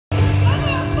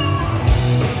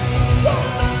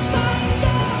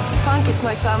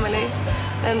like family,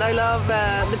 and I love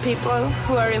the people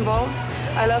who are involved.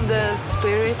 I love the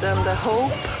spirit and the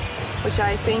hope, which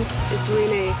I think is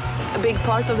really a big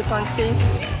part of the punk scene.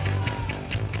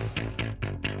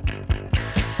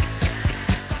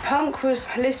 Punk was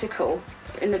political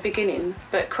in the beginning,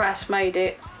 but CRASS made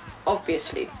it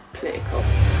obviously political.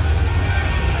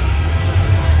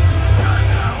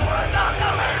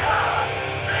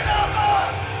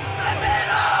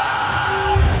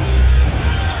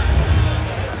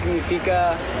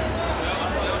 Significa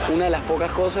una de las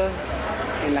pocas cosas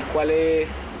en las cuales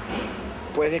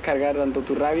puedes descargar tanto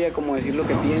tu rabia como decir lo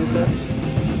que piensas.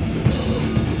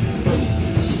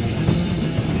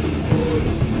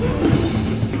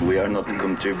 We are not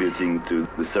contributing to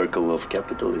the circle of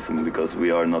capitalism because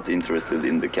we are not interested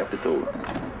in the capital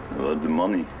or the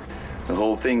money. The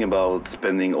whole thing about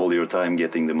spending all your time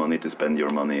getting the money to spend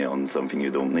your money on something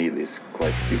you don't need is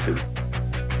quite stupid.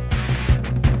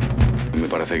 Me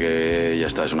parece que ya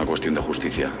está, es una cuestión de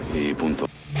justicia y punto.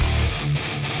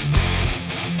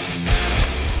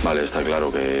 Vale, está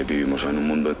claro que vivimos en un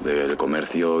mundo del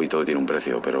comercio y todo tiene un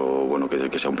precio, pero bueno,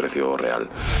 que sea un precio real.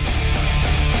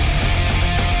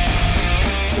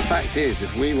 The fact is,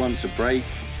 if we want to break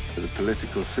the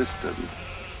political system,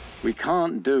 we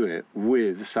can't do it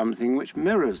with something which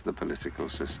mirrors the political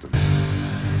system.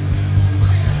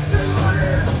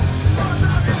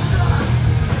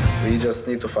 We just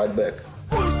need to fight back.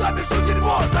 Сами что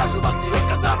дерьмо, зажил в огне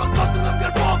казармах, собственным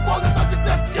гербом, полным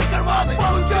офицерские карманы,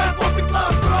 получаем опыт на